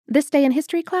This Day in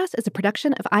History Class is a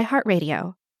production of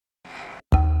iHeartRadio.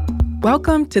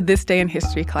 Welcome to This Day in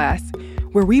History Class,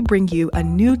 where we bring you a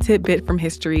new tidbit from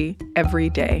history every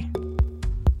day.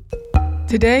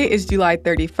 Today is July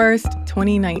 31st,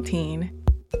 2019.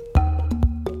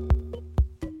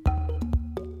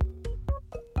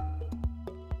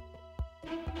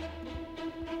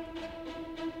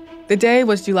 The day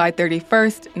was July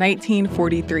 31st,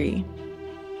 1943.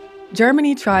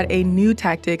 Germany tried a new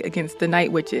tactic against the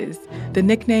Night Witches, the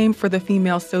nickname for the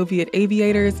female Soviet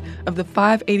aviators of the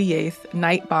 588th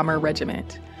Night Bomber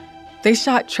Regiment. They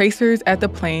shot tracers at the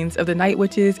planes of the Night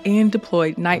Witches and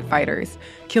deployed night fighters,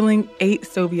 killing 8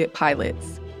 Soviet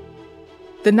pilots.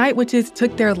 The Night Witches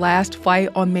took their last flight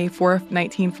on May 4,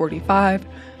 1945,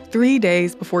 3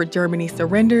 days before Germany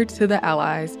surrendered to the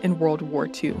Allies in World War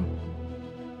II.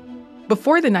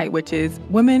 Before the Night Witches,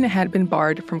 women had been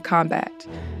barred from combat.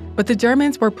 But the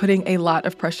Germans were putting a lot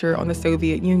of pressure on the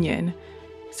Soviet Union.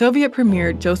 Soviet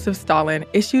Premier Joseph Stalin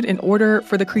issued an order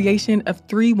for the creation of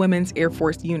 3 women's Air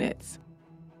Force units.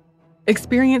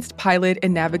 Experienced pilot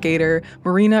and navigator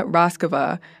Marina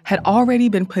Raskova had already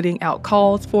been putting out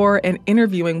calls for and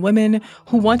interviewing women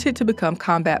who wanted to become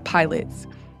combat pilots.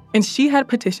 And she had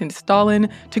petitioned Stalin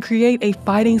to create a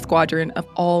fighting squadron of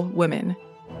all women.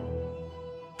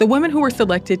 The women who were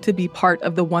selected to be part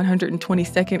of the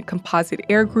 122nd Composite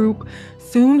Air Group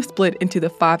soon split into the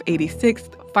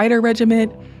 586th Fighter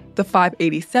Regiment, the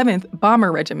 587th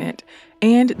Bomber Regiment,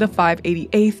 and the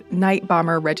 588th Night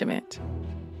Bomber Regiment.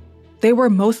 They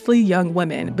were mostly young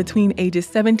women between ages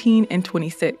 17 and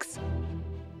 26.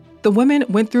 The women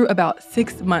went through about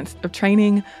 6 months of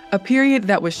training, a period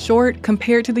that was short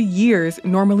compared to the years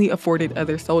normally afforded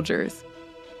other soldiers.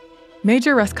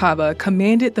 Major Raskova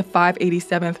commanded the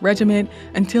 587th Regiment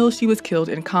until she was killed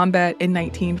in combat in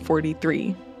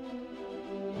 1943.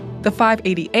 The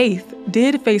 588th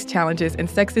did face challenges and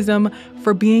sexism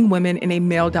for being women in a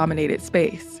male-dominated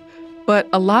space. But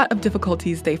a lot of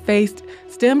difficulties they faced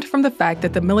stemmed from the fact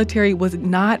that the military was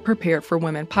not prepared for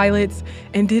women pilots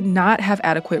and did not have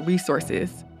adequate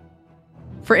resources.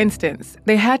 For instance,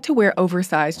 they had to wear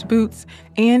oversized boots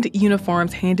and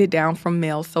uniforms handed down from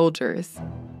male soldiers.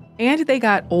 And they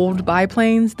got old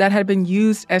biplanes that had been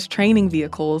used as training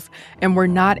vehicles and were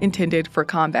not intended for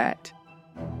combat.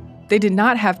 They did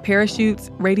not have parachutes,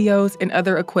 radios, and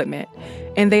other equipment,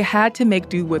 and they had to make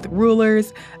do with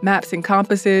rulers, maps and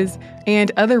compasses,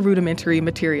 and other rudimentary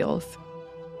materials.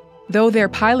 Though their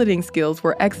piloting skills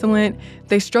were excellent,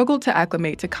 they struggled to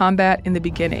acclimate to combat in the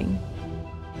beginning.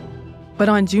 But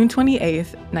on June 28,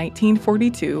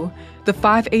 1942, the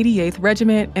 588th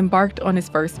Regiment embarked on its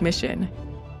first mission.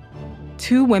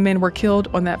 2 women were killed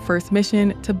on that first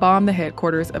mission to bomb the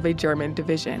headquarters of a German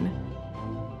division.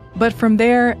 But from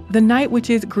there, the Night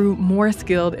Witches grew more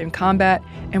skilled in combat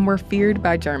and were feared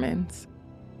by Germans.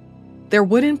 Their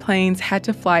wooden planes had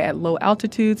to fly at low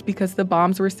altitudes because the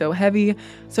bombs were so heavy,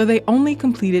 so they only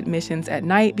completed missions at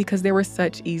night because they were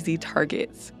such easy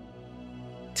targets.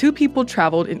 2 people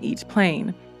traveled in each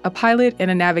plane, a pilot and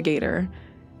a navigator.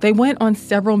 They went on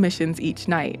several missions each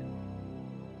night.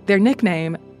 Their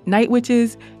nickname, Night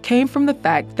Witches, came from the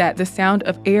fact that the sound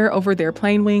of air over their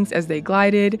plane wings as they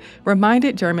glided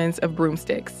reminded Germans of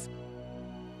broomsticks.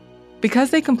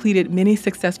 Because they completed many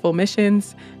successful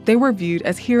missions, they were viewed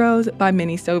as heroes by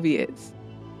many Soviets.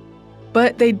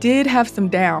 But they did have some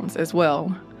downs as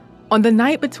well. On the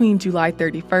night between July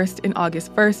 31st and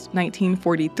August 1st,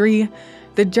 1943,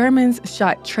 the Germans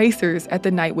shot tracers at the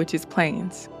Night Witches'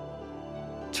 planes.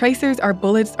 Tracers are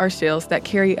bullets or shells that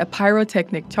carry a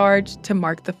pyrotechnic charge to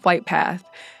mark the flight path,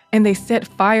 and they set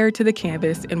fire to the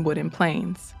canvas in wooden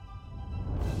planes.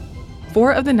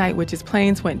 4 of the Night Witches'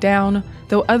 planes went down,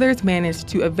 though others managed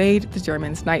to evade the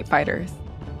Germans' night fighters.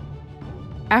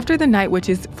 After the Night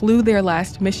Witches flew their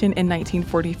last mission in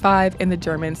 1945 and the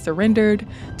Germans surrendered,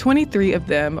 23 of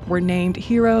them were named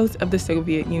heroes of the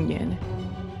Soviet Union.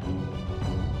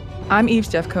 I'm Eve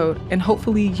Jeffcoat, and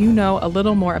hopefully you know a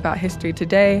little more about history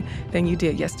today than you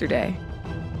did yesterday.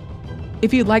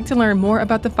 If you'd like to learn more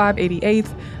about the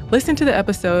 588th, listen to the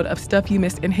episode of Stuff You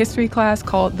Missed in History Class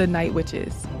called The Night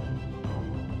Witches.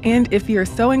 And if you're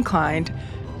so inclined,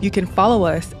 you can follow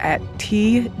us at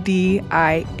TDIHC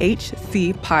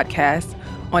Podcast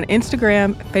on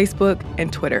Instagram, Facebook,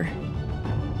 and Twitter.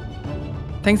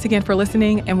 Thanks again for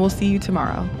listening, and we'll see you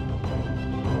tomorrow.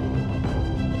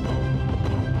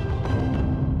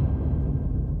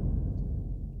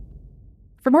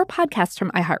 For more podcasts from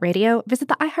iHeartRadio, visit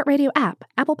the iHeartRadio app,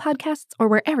 Apple Podcasts, or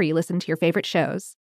wherever you listen to your favorite shows.